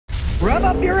Rev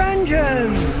up your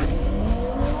engine!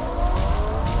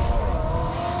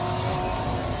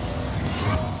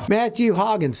 Matthew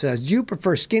Hogan says, do you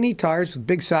prefer skinny tires with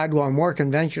big sidewall or more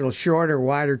conventional shorter,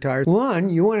 wider tires?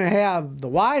 One, you want to have the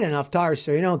wide enough tires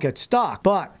so you don't get stuck,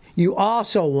 but you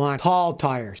also want tall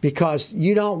tires because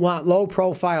you don't want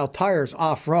low-profile tires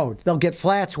off-road. They'll get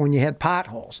flats when you hit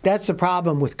potholes. That's the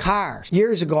problem with cars.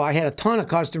 Years ago, I had a ton of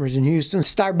customers in Houston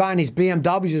start buying these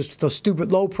BMWs with those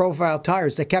stupid low-profile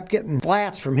tires. They kept getting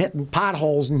flats from hitting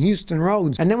potholes in Houston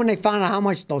roads. And then when they found out how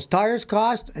much those tires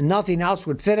cost and nothing else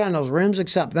would fit on those rims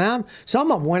except them,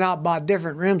 some of them went out and bought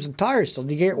different rims and tires so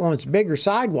they get one with bigger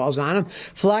sidewalls on them,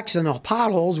 flexing the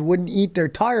potholes wouldn't eat their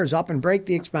tires up and break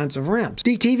the expensive rims.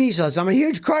 DTV says, I'm a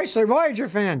huge Chrysler Voyager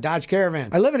fan, Dodge Caravan.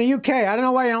 I live in the UK. I don't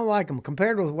know why you don't like them.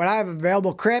 Compared with what I have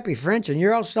available crappy French and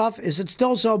Euro stuff, is it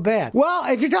still so bad? Well,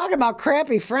 if you're talking about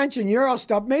crappy French and Euro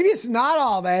stuff, maybe it's not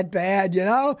all that bad, you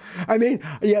know? I mean,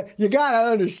 you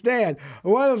gotta understand,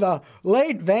 one of the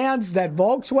late vans that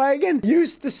Volkswagen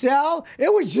used to sell,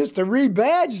 it was just a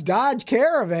rebadged Dodge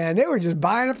Caravan. They were just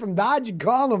buying it from Dodge and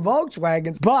calling them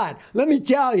Volkswagens. But let me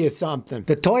tell you something.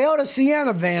 The Toyota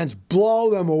Sienna vans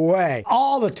blow them away.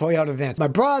 All the Toyota vans. My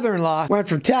brother-in-law went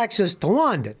from Texas to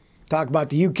London. Talk about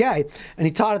the UK, and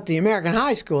he taught at the American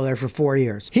High School there for 4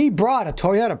 years. He brought a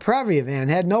Toyota Previa van,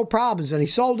 had no problems, and he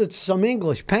sold it to some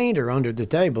English painter under the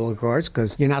table, of course,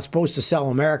 because you're not supposed to sell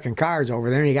American cars over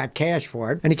there, and he got cash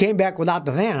for it. And he came back without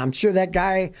the van. I'm sure that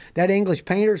guy, that English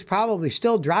painter, is probably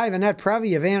still driving that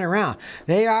Previa van around.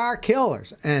 They are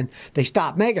killers, and they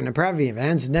stopped making the Previa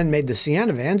vans and then made the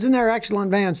Sienna vans, and they're excellent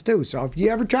vans too. So if you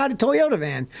ever tried a Toyota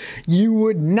van, you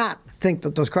would not think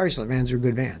that those Chrysler vans are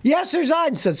good vans. Yes, there's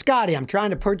Iden said, Scotty, I'm trying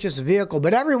to purchase a vehicle,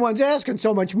 but everyone's asking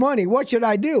so much money. What should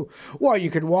I do? Well, you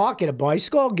could walk, get a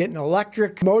bicycle, get an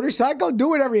electric motorcycle, do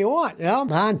whatever you want, you know?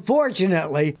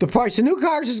 Unfortunately, the price of new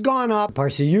cars has gone up. The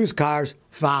price of used cars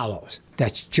follows.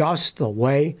 That's just the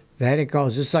way that it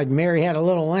goes. It's like Mary had a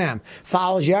little lamb.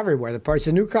 Follows you everywhere. The price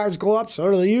of new cars go up, so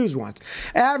do the used ones.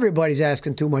 Everybody's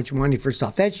asking too much money for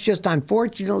stuff. That's just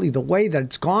unfortunately the way that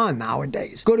it's gone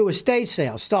nowadays. Go to estate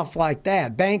sales, stuff like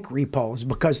that, bank repos,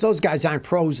 because those guys aren't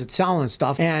pros at selling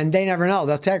stuff, and they never know.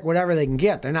 They'll take whatever they can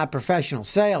get. They're not professional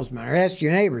salesmen. Or ask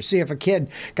your neighbors, see if a kid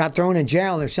got thrown in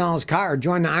jail and they're selling his car, or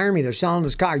joined the army, they're selling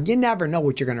his car. You never know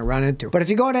what you're going to run into. But if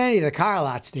you go to any of the car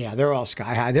lots, yeah, they're all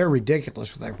sky high. They're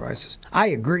ridiculous with their prices. I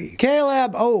agree.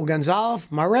 Caleb O. Gonzalez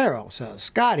Marrero says,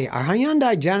 Scotty, are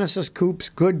Hyundai Genesis coupes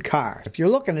good cars? If you're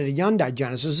looking at a Hyundai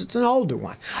Genesis, it's an older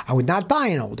one. I would not buy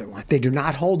an older one. They do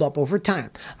not hold up over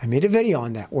time. I made a video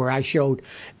on that where I showed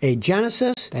a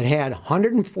Genesis that had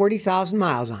 140,000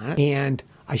 miles on it, and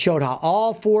I showed how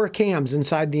all 4 cams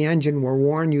inside the engine were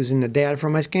worn using the data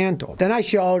from my scan tool. Then I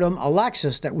showed them a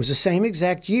Lexus that was the same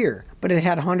exact year, but it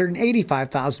had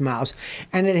 185,000 miles,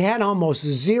 and it had almost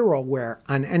zero wear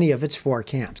on any of its 4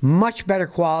 cams. Much better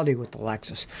quality with the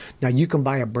Lexus. Now, you can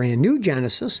buy a brand new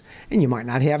Genesis, and you might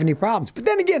not have any problems. But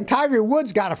then again, Tiger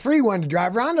Woods got a free one to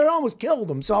drive around. It almost killed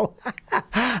him, so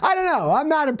I don't know. I'm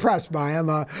not impressed by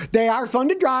them. They are fun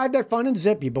to drive. They're fun and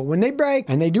zippy, but when they break,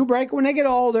 and they do break when they get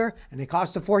older, and they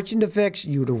cost a fortune to fix,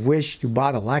 you'd have wished you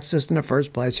bought a Lexus in the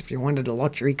first place if you wanted a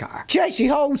luxury car. Chasey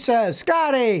Ho says,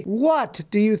 Scotty, what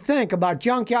do you think about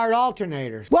junkyard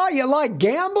alternators? Well, you like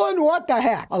gambling? What the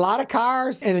heck? A lot of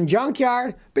cars in a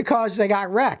junkyard because they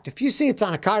got wrecked. If you see it's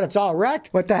on a car that's all wrecked,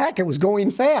 what the heck? It was going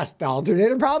fast. The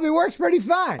alternator probably works pretty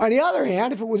fine. On the other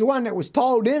hand, if it was one that was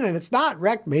towed in and it's not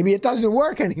wrecked, maybe it doesn't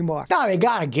work anymore. Now, they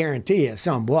gotta guarantee you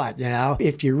somewhat, you know,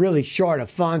 if you're really short of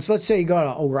funds. Let's say you go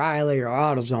to O'Reilly or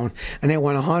AutoZone and they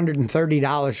want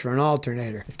 $130 for an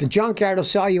alternator. If the junkyard will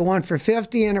sell you one for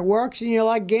 $50 and it works and you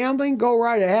like gambling, go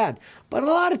right ahead. But a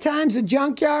lot of times the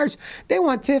junkyards, they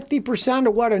want 50%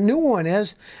 of what a new one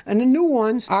is, and the new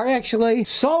ones are actually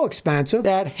so expensive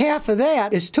that half of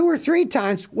that is 2 or 3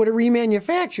 times what a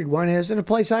remanufactured one is in a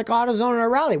place like AutoZone or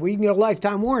O'Reilly, where you can get a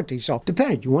lifetime warranty. So,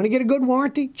 depending. You want to get a good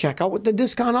warranty? Check out what the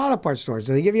discount auto parts stores.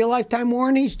 Do they give you a lifetime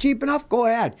warranty? It's cheap enough? Go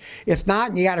ahead. If not,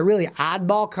 and you got a really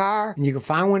oddball car, and you can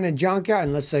find one in a junkyard,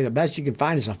 and let's say the best you can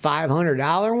find is a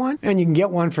 $500 one, and you can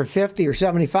get one for $50 or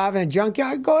 $75 in a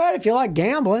junkyard, go ahead if you like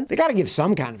gambling. They got to give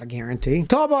some kind of a guarantee.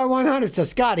 Tallboy 100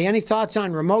 says, Scotty, any thoughts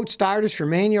on remote starters for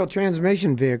manual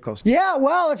transmission vehicles? Yeah,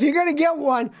 well, if you're going to get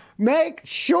one, make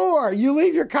sure you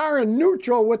leave your car in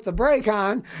neutral with the brake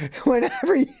on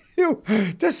whenever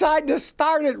you decide to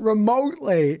start it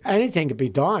remotely, anything can be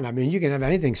done. I mean, you can have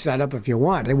anything set up if you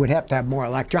want. They would have to have more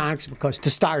electronics because to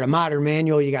start a modern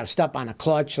manual, you got to step on a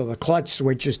clutch, so the clutch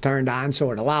switch is turned on,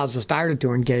 so it allows the starter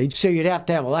to engage. So you'd have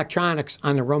to have electronics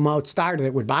on the remote starter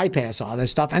that would bypass all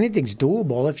this stuff. Anything's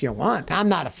doable if you want. I'm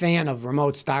not a fan of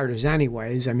remote starters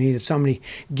anyways. I mean, if somebody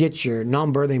gets your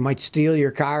number, they might steal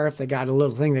your car if they got a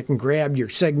little thing that can grab your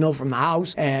signal from the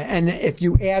house. And if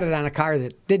you add it on a car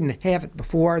that didn't have it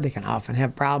before, they can often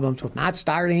have problems with not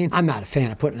starting. I'm not a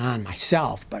fan of putting it on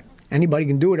myself, but anybody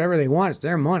can do whatever they want. It's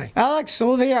their money. Alex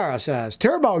Oliveira says,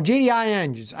 turbo GDI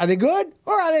engines, are they good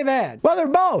or are they bad? Well, they're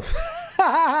both.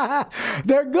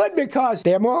 They're good because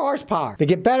they have more horsepower. They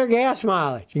get better gas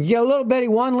mileage. You can get a little bitty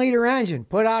 1-liter engine,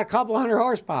 put out a couple hundred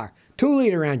horsepower.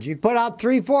 2-liter engine, you put out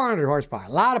 300-400 horsepower.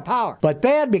 A lot of power. But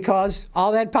bad because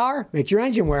all that power makes your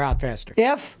engine wear out faster.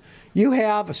 If you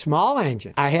have a small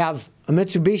engine, I have a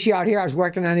Mitsubishi out here I was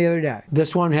working on the other day.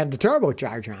 This one had the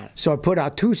turbocharger on it. So I put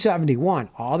out 271.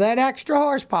 All that extra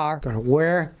horsepower going to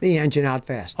wear the engine out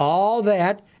fast. All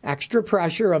that extra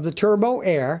pressure of the turbo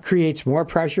air creates more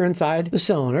pressure inside the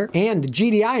cylinder. And the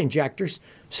GDI injectors,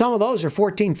 some of those are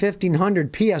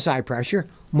 1,1500 PSI pressure.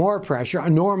 More pressure. A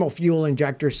normal fuel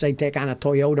injector, say take on a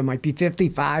Toyota, might be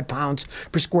 55 pounds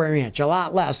per square inch. A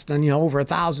lot less than, over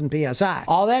 1,000 PSI.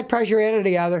 All that pressure added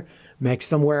together makes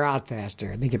them wear out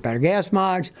faster. They get better gas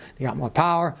mileage, they got more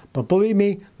power, but believe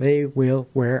me, they will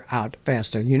wear out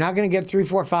faster. You're not going to get 300,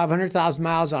 400, 500,000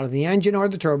 miles out of the engine or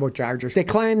the turbochargers. They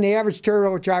claim the average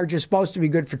turbocharger is supposed to be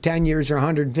good for 10 years or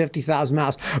 150,000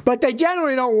 miles, but they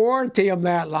generally don't warranty them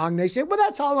that long. They say, well,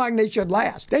 that's how long they should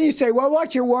last. Then you say, well,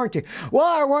 what's your warranty? Well,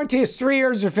 our warranty is 3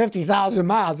 years or 50,000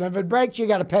 miles. And if it breaks, you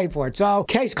got to pay for it. So,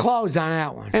 case closed on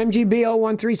that one.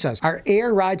 MGB013 says, are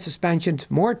air ride suspensions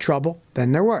more trouble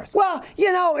than they're worth? Well,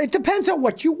 it depends on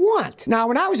what you want. Now,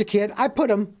 when I was a kid, I put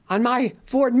them on my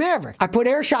Ford Maverick. I put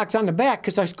air shocks on the back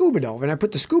because I scuba dove, and I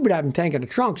put the scuba diving tank in the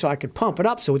trunk so I could pump it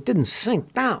up so it didn't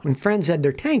sink down when friends had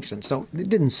their tanks in, so it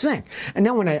didn't sink. And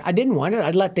then when I didn't want it,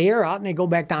 I'd let the air out and they go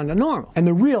back down to normal. And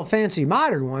the real fancy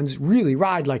modern ones really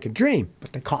ride like a dream,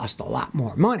 but they cost a lot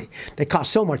more money. They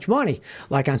cost so much money,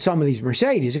 like on some of these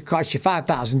Mercedes, it costs you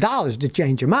 $5,000 to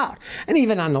change them out. And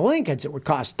even on the Lincolns, it would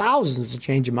cost thousands to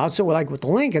change them out. So like with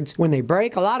the Lincolns, when they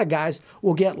break, a lot of guys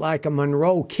will get like a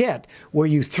Monroe kit where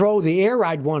you throw the air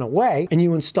ride one away and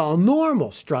you install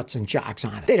normal struts and shocks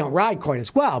on it. They don't ride quite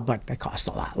as well, but they cost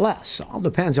a lot less. So it all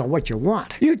depends on what you want.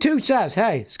 U2 says,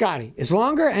 hey, Scotty, is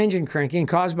longer engine cranking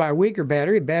caused by a weaker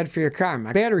battery bad for your car?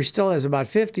 My battery still has about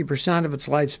 50% of its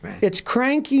lifespan. It's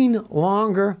cranking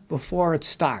longer before it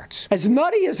starts. As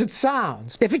nutty as it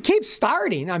sounds, if it keeps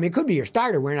starting, I mean, it could be your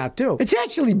starter wearing out too, it's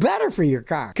actually better for your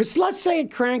car. Because let's say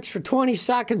it cranks for 20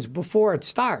 seconds before it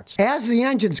starts. As the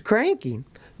engine's cranking,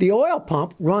 the oil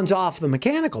pump runs off the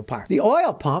mechanical part. The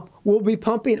oil pump will be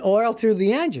pumping oil through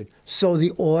the engine. So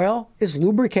the oil is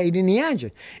lubricating the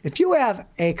engine. If you have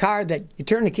a car that you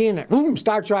turn the key and it boom,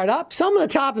 starts right up, some of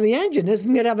the top of the engine isn't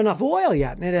going to have enough oil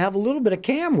yet, and it'll have a little bit of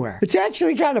cam wear. It's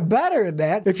actually kind of better than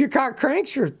that. If your car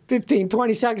cranks for 15,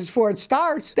 20 seconds before it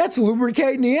starts, that's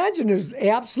lubricating the engine. There's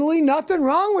absolutely nothing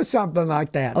wrong with something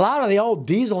like that. A lot of the old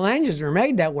diesel engines are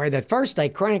made that way, that first they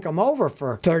crank them over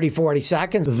for 30, 40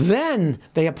 seconds, then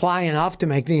they apply enough to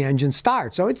make the engine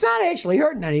start. So it's not actually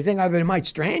hurting anything other than it might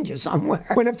strand you somewhere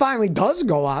when it finally does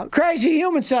go out. Crazy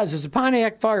Human says, is a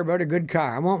Pontiac Firebird a good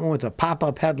car? I want one with the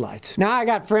pop-up headlights. Now, I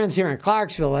got friends here in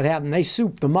Clarksville that have them. They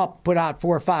soup them up, put out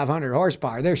 400 or 500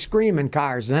 horsepower. They're screaming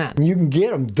cars then. You can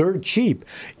get them dirt cheap.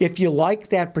 If you like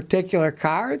that particular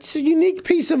car, it's a unique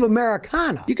piece of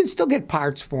Americana. You can still get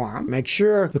parts for them. Make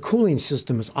sure the cooling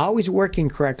system is always working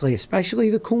correctly,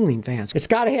 especially the cooling fans. It's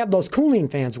got to have those cooling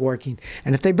fans working.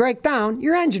 And if they break down,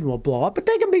 your engine will blow up. But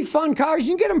they can be fun cars.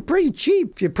 You can get them pretty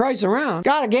cheap if you price around.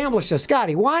 Got a gambler says,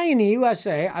 Scotty, why in the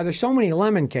USA are there so many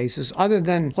lemon cases other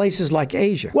than places like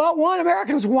Asia? Well, one,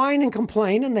 Americans whine and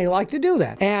complain, and they like to do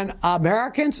that. And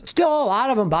Americans, still a lot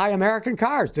of them buy American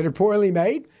cars that are poorly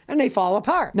made, and they fall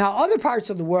apart. Now, other parts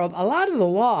of the world, a lot of the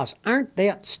laws aren't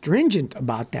that stringent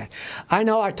about that. I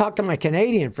know I talked to my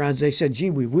Canadian friends. They said, gee,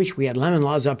 we wish we had lemon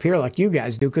laws up here like you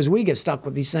guys do, because we get stuck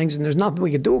with these things and there's nothing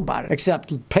we can do about it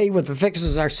except pay with the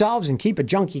fixes ourselves and keep a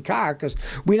junky car, because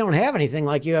we don't have anything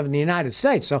like you have in the United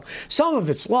States. So some of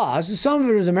it's laws, and some of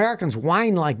it is Americans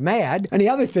whine like mad. And the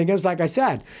other thing is, like I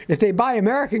said, if they buy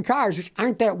American cars, which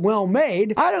aren't that well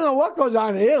made, I don't know what goes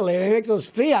on in Italy. They make those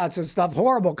Fiats and stuff,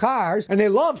 horrible cars, and they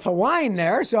love to whine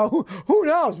there, so who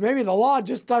knows? Maybe the law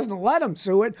just doesn't let them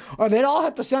sue it, or they'd all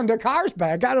have to send their cars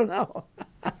back. I don't know.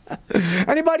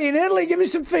 Anybody in Italy, give me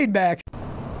some feedback.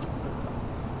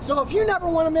 So if you never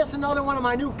want to miss another one of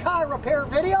my new car repair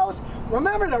videos,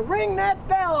 remember to ring that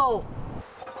bell.